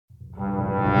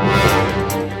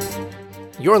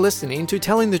You're listening to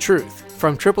Telling the Truth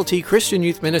from Triple T Christian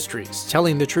Youth Ministries,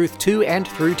 telling the truth to and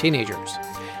through teenagers.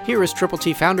 Here is Triple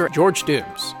T founder George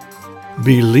Dooms.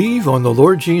 Believe on the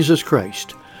Lord Jesus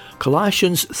Christ.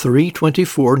 Colossians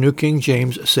 3:24, New King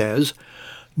James says,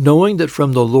 knowing that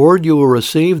from the Lord you will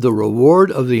receive the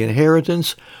reward of the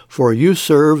inheritance, for you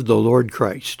serve the Lord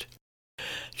Christ.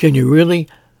 Can you really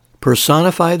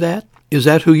personify that? Is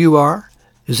that who you are?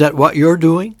 Is that what you're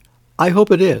doing? I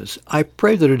hope it is. I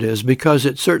pray that it is, because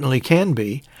it certainly can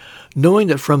be. Knowing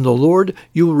that from the Lord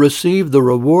you will receive the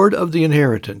reward of the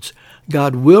inheritance.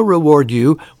 God will reward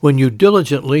you when you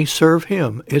diligently serve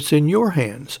Him. It's in your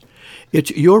hands. It's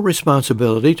your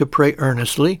responsibility to pray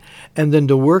earnestly and then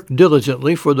to work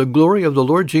diligently for the glory of the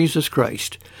Lord Jesus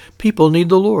Christ. People need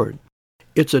the Lord.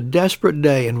 It's a desperate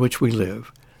day in which we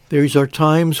live. These are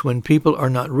times when people are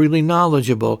not really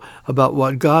knowledgeable about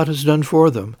what God has done for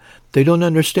them. They don't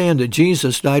understand that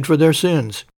Jesus died for their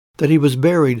sins, that He was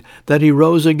buried, that He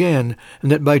rose again, and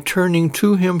that by turning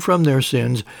to Him from their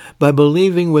sins, by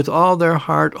believing with all their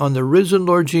heart on the risen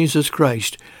Lord Jesus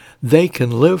Christ, they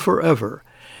can live forever.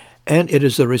 And it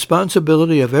is the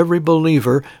responsibility of every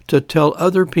believer to tell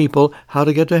other people how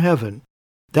to get to heaven.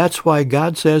 That's why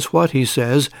God says what He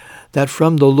says, that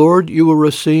from the Lord you will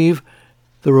receive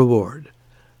the reward.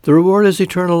 The reward is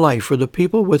eternal life for the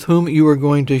people with whom you are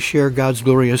going to share God's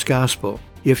glorious gospel.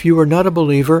 If you are not a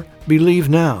believer, believe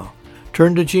now.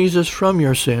 Turn to Jesus from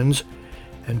your sins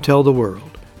and tell the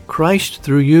world. Christ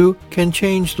through you can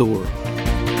change the world.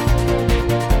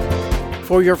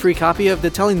 For your free copy of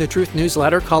the Telling the Truth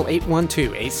newsletter, call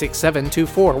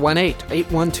 812-867-2418,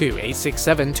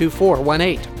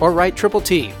 812-867-2418, or write Triple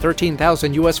T,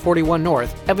 13,000 U.S. 41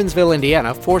 North, Evansville,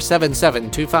 Indiana,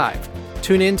 47725.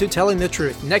 Tune in to Telling the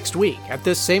Truth next week at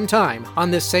this same time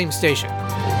on this same station.